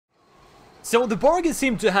So the bargain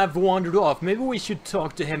seemed to have wandered off. Maybe we should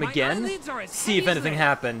talk to him again, see if anything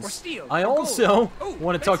happens. I also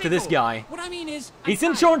want to talk to this guy. What I mean is, he's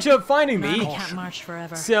in charge of finding me, Can't march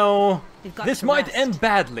forever. so this might rest. end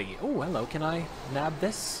badly. Oh, hello, can I nab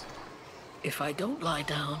this? If I don't lie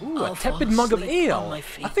down, Ooh, I'll a tepid fall mug of asleep ale. on my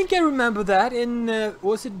feet. I think I remember that in,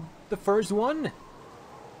 was it the first one?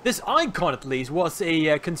 This icon, at least, was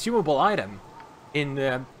a consumable item in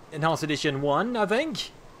Enhanced Edition 1, I think.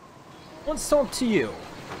 Let's talk to you.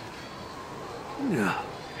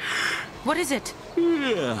 What is it?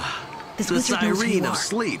 This The wizard knows who you siren are. of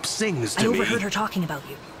sleep sings I to me. overheard her talking about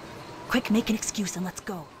you. Quick, make an excuse and let's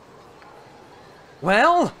go.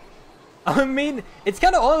 Well, I mean, it's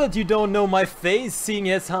kind of odd that you don't know my face, seeing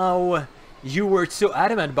as how you were so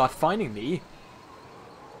adamant about finding me.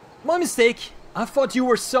 My mistake. I thought you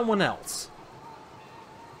were someone else.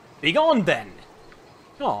 Be gone then.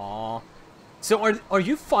 Aww. So are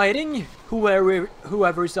you fighting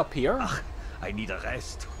whoever is up here? I need a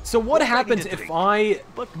rest. So what Hope I happens get a if drink, I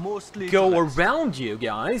but mostly go to rest. around you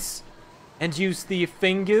guys and use the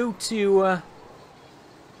Fingu to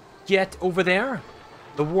get over there?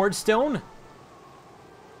 The ward stone?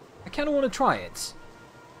 I kind of want to try it.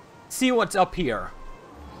 See what's up here.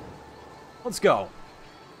 Let's go.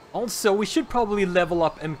 Also, we should probably level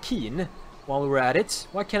up Mkeen while we're at it.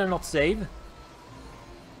 Why can I not save?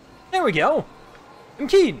 There we go.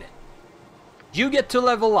 Mkeen, you get to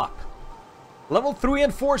level up. Level 3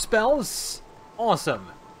 and 4 spells. Awesome.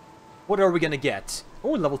 What are we gonna get?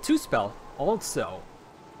 Oh, level 2 spell also.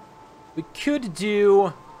 We could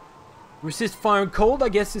do resist fire and cold. I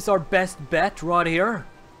guess is our best bet right here.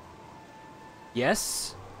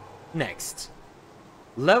 Yes. Next.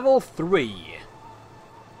 Level 3.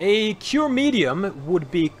 A cure medium would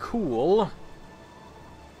be cool.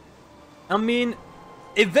 I mean,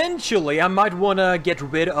 eventually I might want to get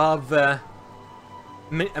rid of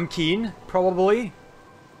Mkeen, probably.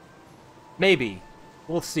 Maybe.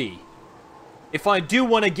 We'll see. If I do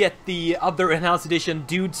want to get the other Enhanced Edition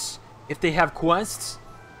dudes, if they have quests.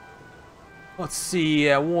 Let's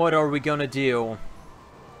see, what are we gonna do?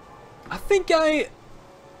 I think I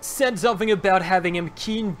said something about having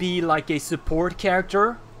Mkeen be like a support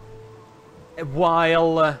character,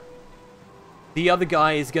 while the other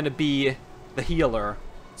guy is gonna be the healer.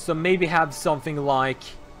 So maybe have something like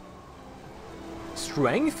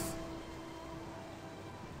strength?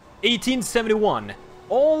 1871.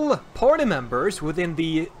 All party members within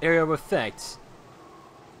the area of effect.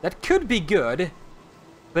 That could be good,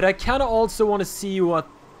 but I kinda also want to see what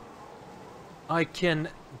I can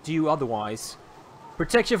do otherwise.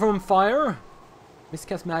 Protection from fire?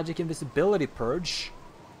 Miscast magic, invisibility, purge.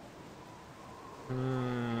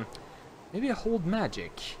 Maybe a hold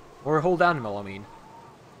magic. Or a hold animal, I mean.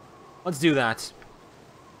 Let's do that.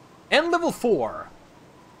 And level 4.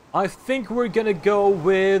 I think we're gonna go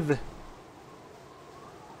with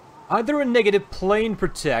either a negative plane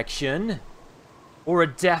protection or a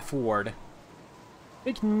death ward. I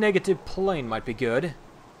think negative plane might be good.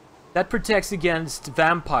 That protects against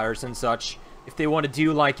vampires and such, if they want to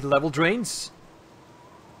do like level drains.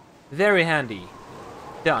 Very handy.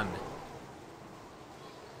 Done.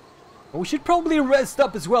 We should probably rest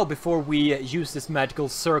up as well before we use this magical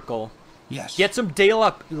circle. yes. Get some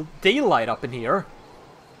daylight up in here.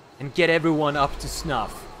 And get everyone up to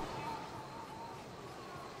snuff.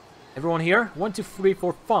 Everyone here? 1, 2, 3,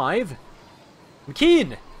 4, 5.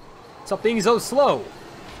 Mkeen! Stop being so slow.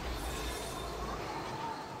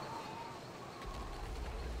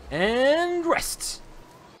 And rest.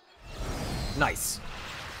 Nice.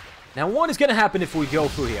 Now what is gonna happen if we go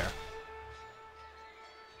through here?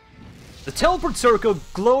 The teleport circle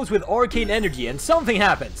glows with arcane energy and something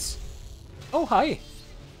happens. Oh, hi.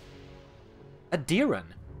 Adiran.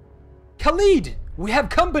 Khalid! We have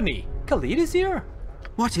company! Khalid is here?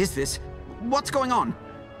 What is this? What's going on?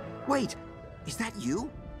 Wait, is that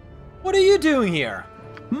you? What are you doing here?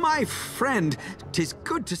 My friend, 'tis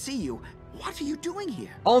good to see you. What are you doing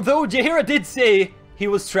here? Although Jaheira did say he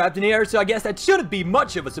was trapped in here, so I guess that shouldn't be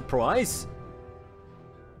much of a surprise.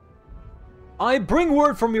 I bring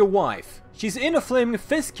word from your wife. She's in a flaming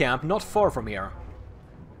fist camp not far from here.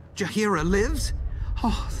 Jaheira lives?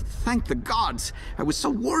 Oh, thank the gods. I was so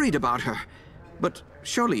worried about her. But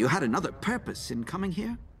surely you had another purpose in coming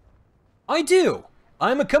here? I do.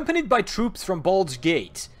 I'm accompanied by troops from Baldur's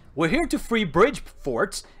Gate. We're here to free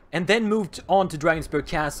Bridgefort and then moved on to Dragonspear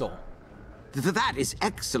Castle. That is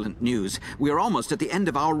excellent news. We are almost at the end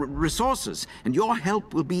of our resources, and your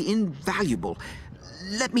help will be invaluable.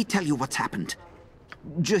 Let me tell you what's happened.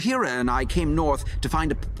 Jahira and I came north to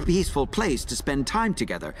find a peaceful place to spend time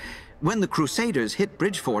together. When the Crusaders hit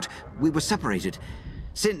Bridgefort, we were separated.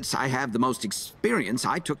 Since I have the most experience,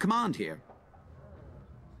 I took command here.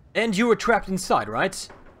 And you were trapped inside, right?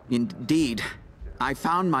 Indeed. I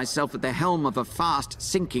found myself at the helm of a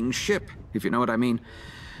fast-sinking ship, if you know what I mean.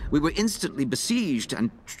 We were instantly besieged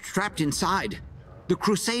and trapped inside. The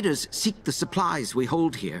Crusaders seek the supplies we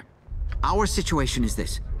hold here. Our situation is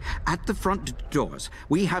this. At the front doors,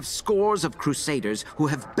 we have scores of Crusaders who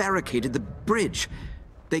have barricaded the bridge.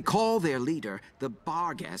 They call their leader the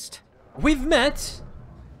Barguest. We've met!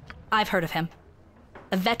 I've heard of him.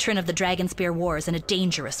 A veteran of the Dragonspear Wars and a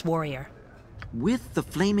dangerous warrior. With the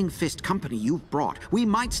Flaming Fist company you've brought, we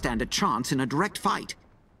might stand a chance in a direct fight.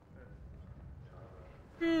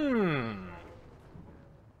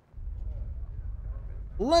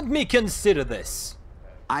 Let me consider this.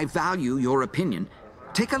 I value your opinion.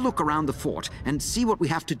 Take a look around the fort and see what we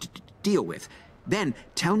have to deal with. Then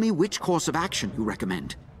tell me which course of action you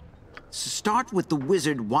recommend. Start with the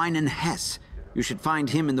wizard Wynan Hess. You should find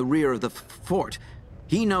him in the rear of the fort.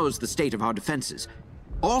 He knows the state of our defenses.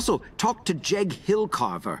 Also, talk to Jeg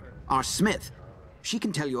Hillcarver, our smith. She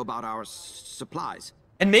can tell you about our supplies.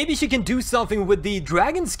 And maybe she can do something with the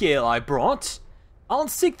dragon scale I brought. I'll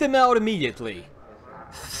seek them out immediately.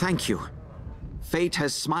 Thank you. Fate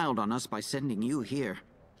has smiled on us by sending you here.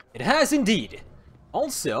 It has indeed.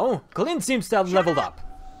 Also, Clint seems to have leveled up.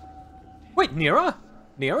 Wait, Nira?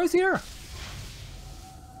 Nira's here?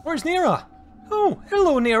 Where's Nira? Oh,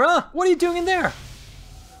 hello Nira! What are you doing in there?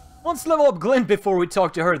 Let's level up Glint before we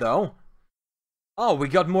talk to her though. Oh, we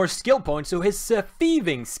got more skill points, so his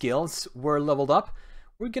thieving skills were leveled up.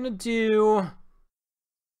 We're gonna do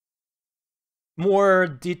more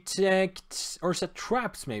detect or set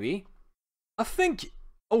traps maybe. I think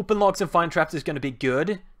open locks and find traps is gonna be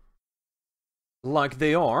good. Like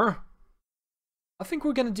they are. I think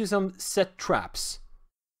we're gonna do some set traps.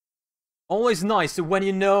 Always nice when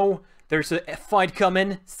you know there's a fight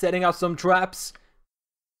coming, setting out some traps.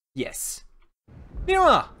 Yes.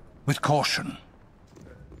 Nira! With caution.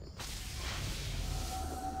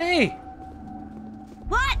 Hey!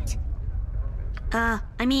 What? Hello.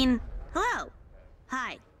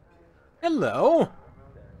 Hi. Hello?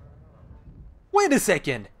 Wait a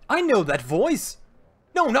second! I know that voice!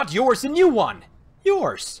 No, not yours, a new one!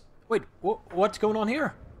 Yours! Wait, what's going on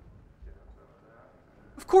here?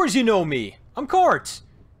 Of course you know me! I'm Kart!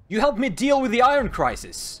 You helped me deal with the Iron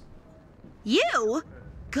Crisis. You?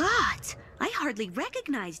 God, I hardly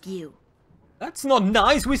recognized you. That's not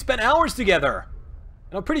nice, we spent hours together!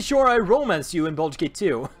 And I'm pretty sure I romanced you in Baldur's Gate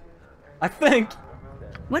 2. I think.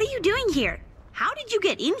 What are you doing here? How did you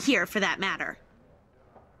get in here, for that matter?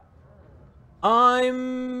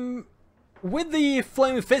 I'm with the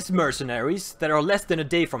Flaming Fist mercenaries that are less than a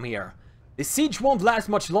day from here. The siege won't last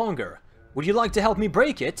much longer. Would you like to help me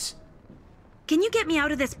break it? Can you get me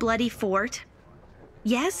out of this bloody fort?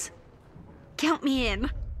 Yes? Count me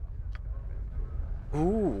in.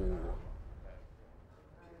 Ooh.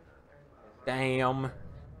 Damn.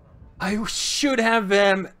 I should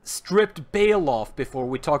have stripped Bale off before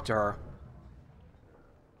we talk to her.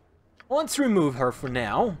 Let's remove her for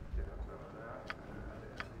now.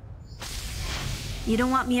 You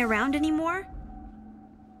don't want me around anymore?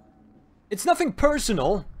 It's nothing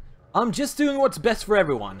personal. I'm just doing what's best for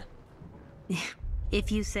everyone.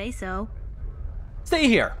 If you say so. Stay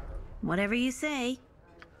here. Whatever you say.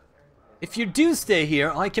 If you do stay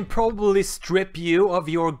here, I can probably strip you of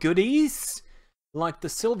your goodies. Like the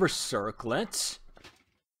silver circlet.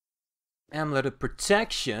 Amulet of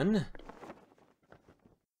protection.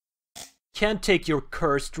 Can't take your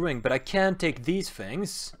cursed ring, but I can take these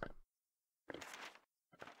things.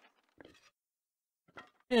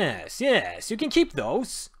 Yes, yes, you can keep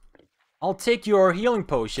those. I'll take your healing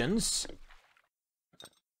potions.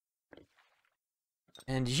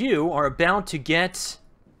 And you are about to get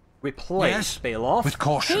replaced, Bailoff. With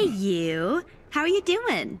caution. Hey, you. How are you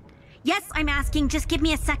doing? Yes, I'm asking. Just give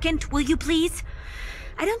me a second, will you please?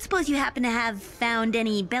 I don't suppose you happen to have found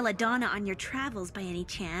any belladonna on your travels by any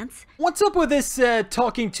chance? What's up with this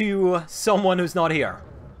talking to someone who's not here?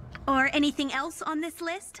 Or anything else on this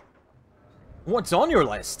list? What's on your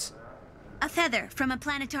list? A feather from a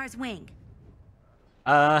planetar's wing.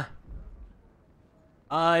 I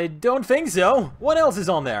don't think so. What else is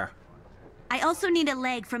on there? I also need a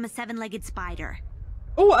leg from a seven-legged spider.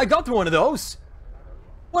 Oh, I got one of those.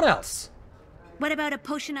 What else? What about a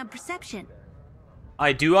potion of perception?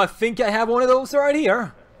 I do. I think I have one of those right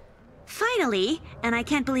here. Finally, and I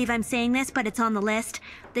can't believe I'm saying this, but it's on the list,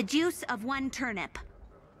 the juice of one turnip.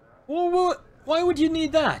 Well, why would you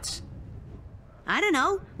need that? I don't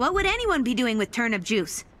know. What would anyone be doing with turnip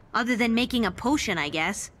juice? Other than making a potion, I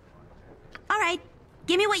guess. Alright,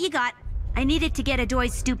 give me what you got. I need it to get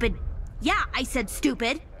Adoy's stupid... Yeah, I said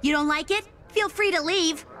stupid. You don't like it? Feel free to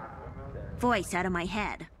leave. Voice out of my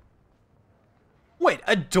head. Wait,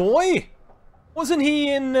 Adoy? Wasn't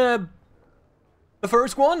he in, the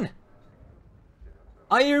first one?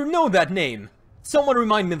 I know that name. Someone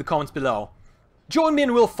remind me in the comments below. Join me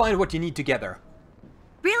and we'll find what you need together.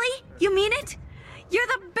 Really? You mean it? You're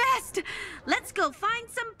the best! Let's go find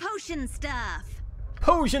some potion stuff.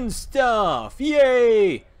 Potion stuff!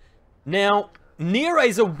 Yay! Now, Nira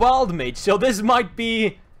is a wild mage, so this might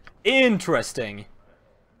be interesting.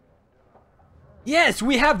 Yes,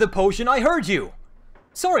 we have the potion, I heard you!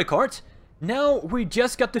 Sorry, Kart. Now we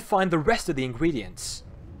just got to find the rest of the ingredients.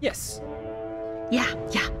 Yes. Yeah,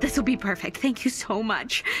 this will be perfect. Thank you so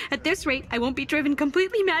much. At this rate, I won't be driven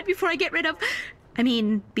completely mad before I get rid of...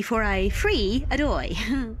 before I free Adoy.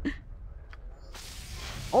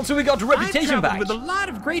 Also, we got reputation back. With a lot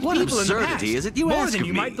of great What people in the past. absurdity is it you More ask than of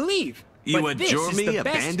you me? might believe. You But this adjure is me, the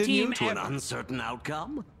best abandon you team to an ever. uncertain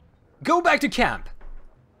outcome? Go back to camp.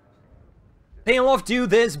 Baelof do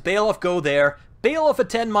this, Baelof go there. Baelof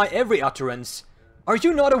attend my every utterance. Are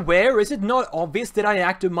you not aware? Is it not obvious that I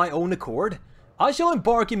act of my own accord? I shall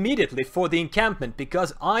embark immediately for the encampment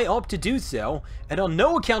because I opt to do so, and on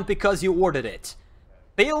no account because you ordered it.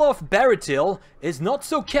 Baelof Baratil is not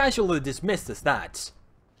so casually dismissed as that.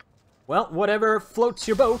 Well, whatever floats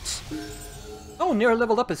your boat. Oh, Nira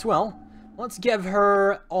leveled up as well. Let's give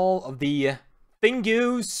her all of the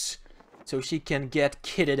thingus so she can get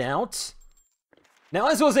kitted out. Now,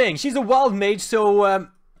 as I was saying, she's a wild mage, so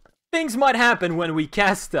things might happen when we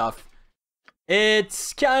cast stuff.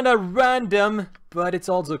 It's kind of random, but it's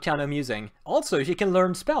also kind of amusing. Also, she can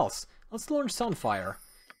learn spells. Let's learn Sunfire.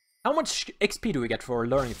 How much XP do we get for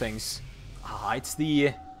learning things? Ah, it's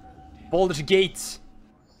the Baldur's Gate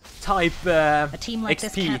type A team like XP.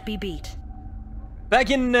 this can't be beat.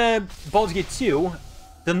 Back in Baldur's Gate 2,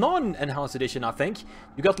 the non-enhanced edition, I think,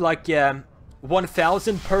 you got like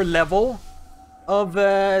 1,000 per level of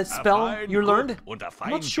spell you learned. I'm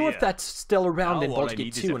not sure if that's still around in Baldur's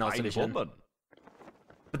Gate 2 enhanced edition.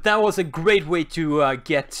 But that was a great way to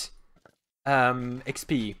get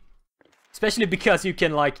XP. Especially because you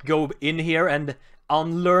can like go in here and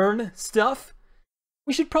unlearn stuff.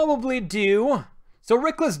 We should probably do... So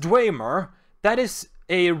Reckless Dwemer, that is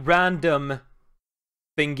a random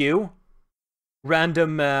thingu.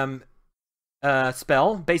 Random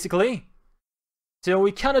spell, basically. So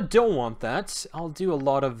we kind of don't want that. I'll do a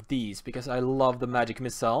lot of these because I love the magic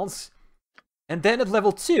missiles. And then at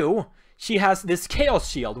level 2, she has this Chaos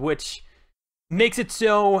Shield, which makes it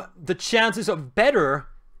so the chances of better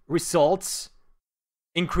results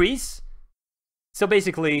increase. So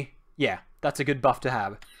basically, yeah, that's a good buff to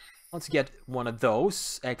have. Let's get one of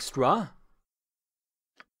those extra.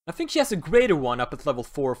 I think she has a greater one up at level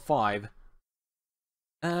 4 or 5.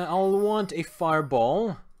 I'll want a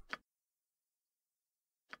fireball.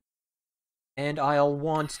 And I'll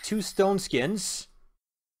want 2 stone skins.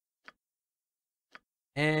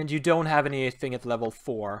 And you don't have anything at level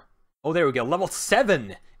 4. Oh, there we go. Level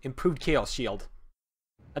 7! Improved Chaos Shield.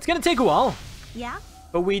 That's gonna take a while. Yeah?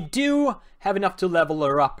 But we do have enough to level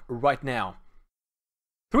her up right now.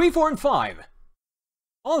 3, 4, and 5.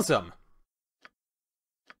 Awesome.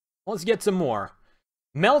 Let's get some more.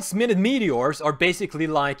 Melt's Minute Meteors are basically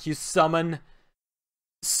like you summon...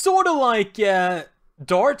 Sort of like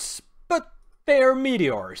darts, but they're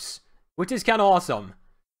meteors. Which is kind of awesome.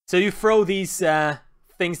 So you throw these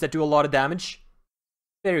things that do a lot of damage.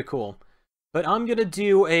 Very cool. But I'm gonna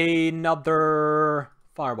do another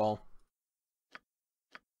fireball.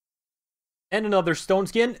 And another stone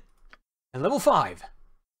skin. And level 5.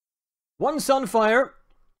 1 Sunfire.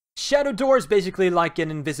 Shadow Door is basically like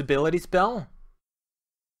an invisibility spell.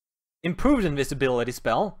 Improved invisibility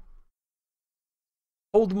spell.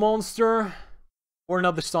 Hold Monster. Or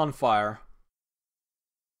another Sunfire.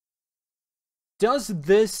 Does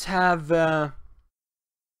this have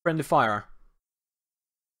Friendly Fire?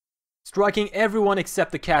 Striking everyone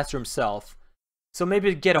except the caster himself. So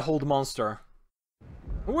maybe get a Hold Monster.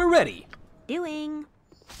 We're ready. Doing.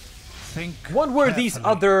 Think What were these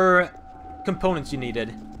carefully. other components you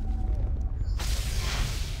needed?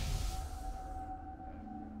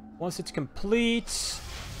 Once it's complete...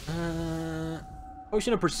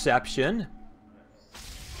 Potion of Perception.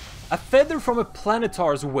 A feather from a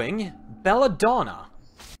planetar's wing. Belladonna.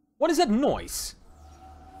 What is that noise?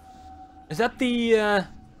 Is that the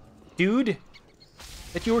dude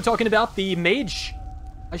that you were talking about? The mage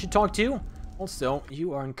I should talk to? Also,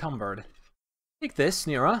 you are encumbered. Take this,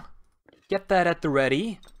 Nira. get that at the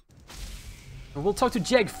ready. And we'll talk to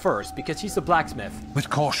Jeg first, because she's the blacksmith. With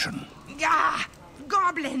caution. Ah!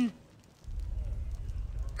 Goblin!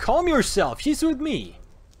 Calm yourself, she's with me.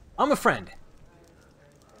 I'm a friend.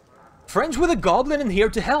 Friends with a goblin and here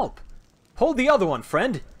to help. Hold the other one,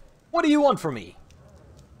 friend. What do you want from me?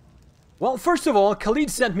 Well, first of all, Khalid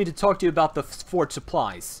sent me to talk to you about the fort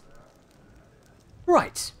supplies.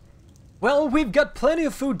 Right. Well, we've got plenty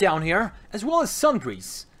of food down here, as well as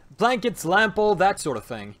sundries. Blankets, lamp, all that sort of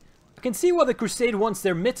thing. I can see why the Crusade wants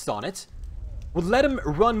their mitts on it. Would let them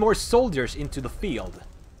run more soldiers into the field.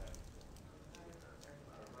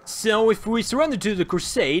 So, if we surrender to the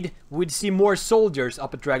Crusade, we'd see more soldiers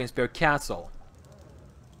up at Dragonspear Castle.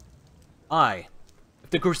 Aye.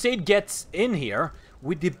 If the Crusade gets in here,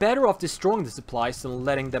 we'd be better off destroying the supplies than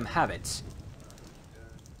letting them have it.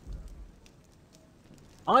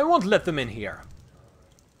 I won't let them in here.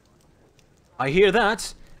 I hear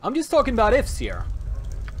that. I'm just talking about ifs here.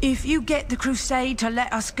 If you get the Crusade to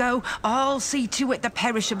let us go, I'll see to it the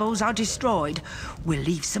perishables are destroyed. We'll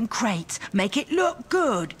leave some crates, make it look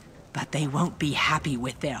good, but they won't be happy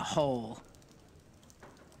with their haul.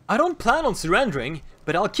 I don't plan on surrendering,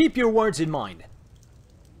 but I'll keep your words in mind.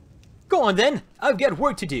 Go on then, I've got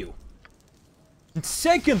work to do. And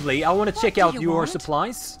secondly, I want to check out your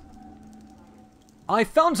supplies. I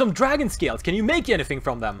found some dragon scales, can you make anything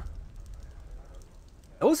from them?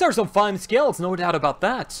 Those are some fine scales, no doubt about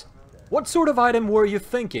that. What sort of item were you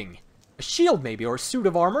thinking? A shield maybe, or a suit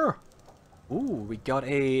of armor? Ooh, we got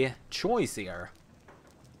a choice here.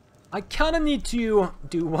 I kinda need to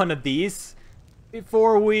do one of these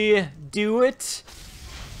before we do it.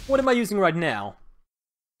 What am I using right now?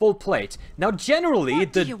 Full plate. Now generally,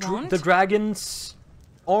 the dragon's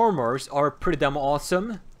armors are pretty damn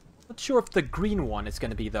awesome. Not sure if the green one is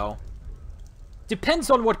gonna be though.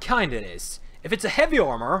 Depends on what kind it is. If it's a heavy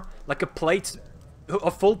armor, like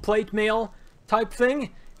a full plate mail type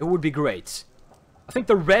thing, it would be great. I think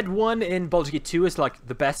the red one in Baldur's Gate 2 is like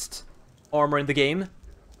the best armor in the game.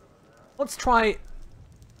 Let's try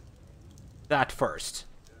that first.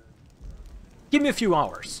 Give me a few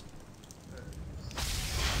hours.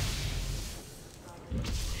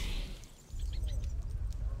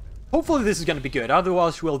 Hopefully this is gonna be good,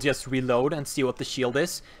 otherwise we'll just reload and see what the shield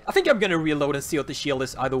is. I think I'm gonna reload and see what the shield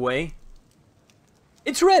is either way.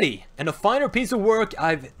 It's ready, and a finer piece of work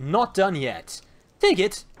I've not done yet. Take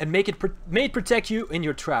it, and may it protect you in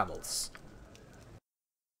your travels.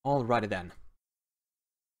 Alrighty then.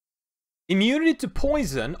 Immunity to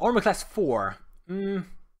poison, armor class 4.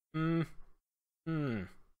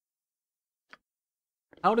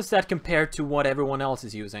 How does that compare to what everyone else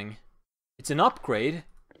is using? It's an upgrade.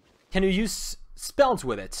 Can you use spells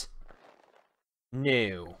with it?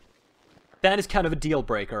 No. That is kind of a deal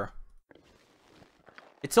breaker.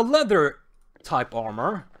 It's a leather type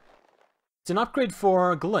armor. It's an upgrade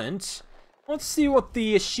for glint. Let's see what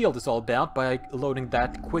the shield is all about by loading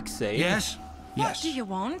that quick save. Yes? Yes. What do you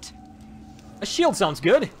want? A shield sounds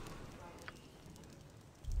good.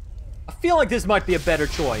 I feel like this might be a better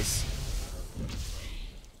choice.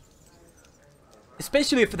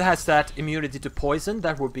 Especially if it has that immunity to poison,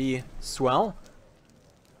 that would be swell.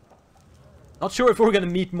 Not sure if we're gonna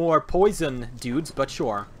meet more poison dudes, but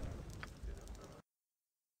sure.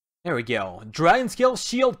 There we go. Dragon skill,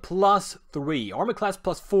 shield +3, armor class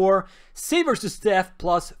 +4, save versus death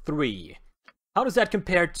 +3. How does that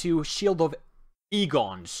compare to Shield of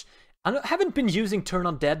Egons? I haven't been using Turn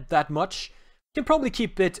Undead that much. Can probably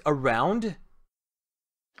keep it around.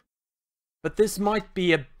 But this might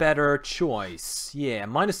be a better choice. Yeah,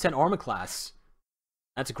 -10 armor class.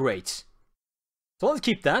 That's great. So let's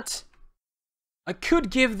keep that. I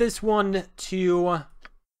could give this one to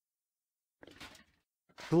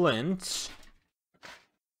Glint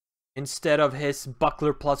instead of his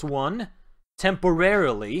buckler +1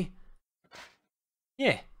 temporarily.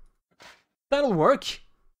 Yeah, that'll work.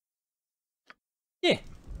 Yeah,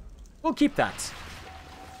 we'll keep that.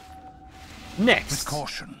 Next, with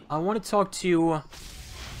caution. I want to talk to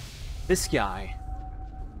this guy,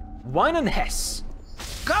 Winan Hess.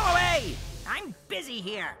 Go away! I'm busy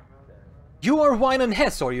here. You are Winan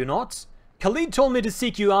Hess, are you not? Khalid told me to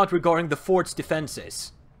seek you out regarding the fort's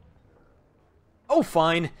defenses. Oh,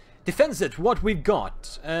 fine. Defense it, what we've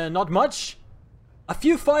got. Not much. A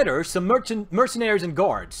few fighters, some mercenaries and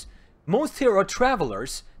guards. Most here are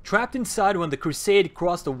travelers, trapped inside when the Crusade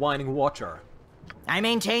crossed the winding water. I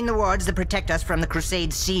maintain the wards that protect us from the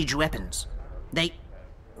Crusade's siege weapons.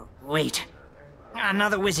 Wait.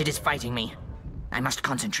 Another wizard is fighting me. I must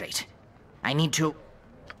concentrate. I need to...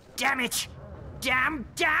 Damn it! Damn!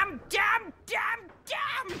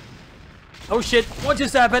 Oh shit, what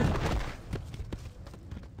just happened?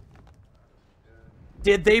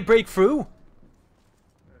 Did they break through?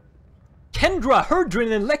 Kendra,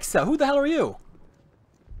 Herdrin, and Lexa, who the hell are you?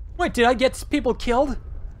 Wait, did I get people killed?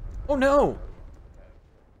 Oh no.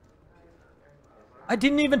 I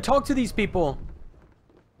didn't even talk to these people.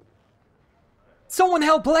 Someone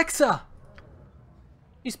help Lexa!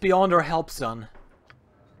 He's beyond our help, son.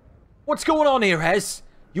 What's going on here, Hez?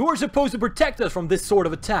 You were supposed to protect us from this sort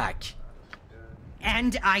of attack.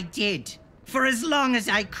 And I did. For as long as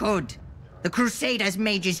I could. The Crusade has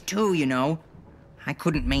mages too, you know. I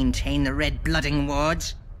couldn't maintain the red blooding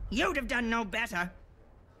wards. You'd have done no better.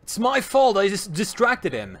 It's my fault, I just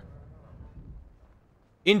distracted him.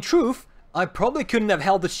 In truth, I probably couldn't have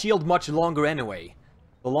held the shield much longer anyway.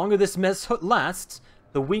 The longer this mess lasts,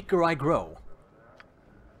 the weaker I grow.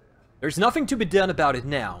 There's nothing to be done about it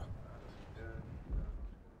now.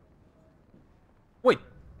 Wait,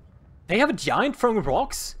 they have a giant throwing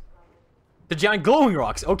rocks? The giant glowing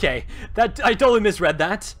rocks, okay. That I totally misread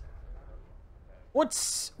that.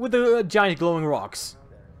 What's with the giant glowing rocks?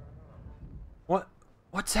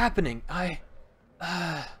 What's happening?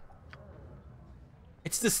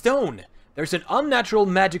 It's the stone. There's an unnatural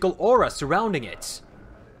magical aura surrounding it.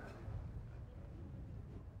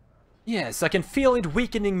 Yes, I can feel it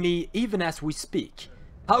weakening me even as we speak.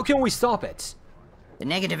 How can we stop it? The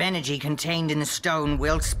negative energy contained in the stone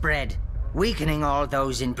will spread, weakening all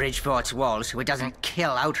those in Bridgefort's walls so it doesn't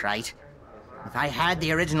kill outright. If I had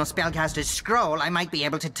the original spellcaster's scroll, I might be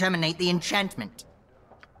able to terminate the enchantment.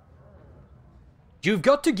 You've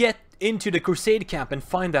got to get into the Crusade camp and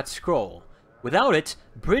find that scroll. Without it,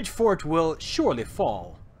 Bridgefort will surely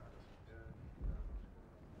fall.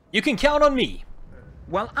 You can count on me.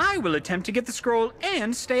 Well, I will attempt to get the scroll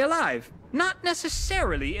and stay alive. Not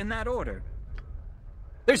necessarily in that order.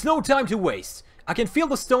 There's no time to waste. I can feel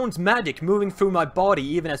the stone's magic moving through my body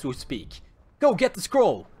even as we speak. Go get the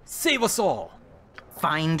scroll. Save us all.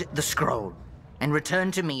 Find the scroll and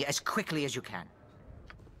return to me as quickly as you can.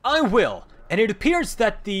 I will. And it appears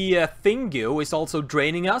that the Thingu is also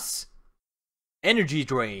draining us. Energy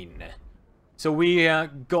drain. So we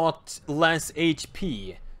got less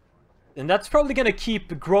HP. And that's probably gonna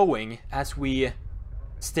keep growing as we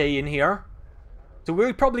stay in here. So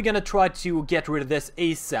we're probably gonna try to get rid of this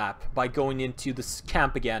ASAP by going into this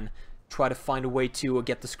camp again. Try to find a way to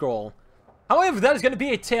get the scroll. However, that is gonna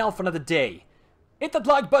be a tale for another day. Hit that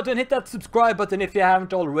like button, hit that subscribe button if you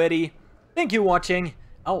haven't already. Thank you for watching.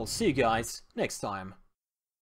 I will see you guys next time.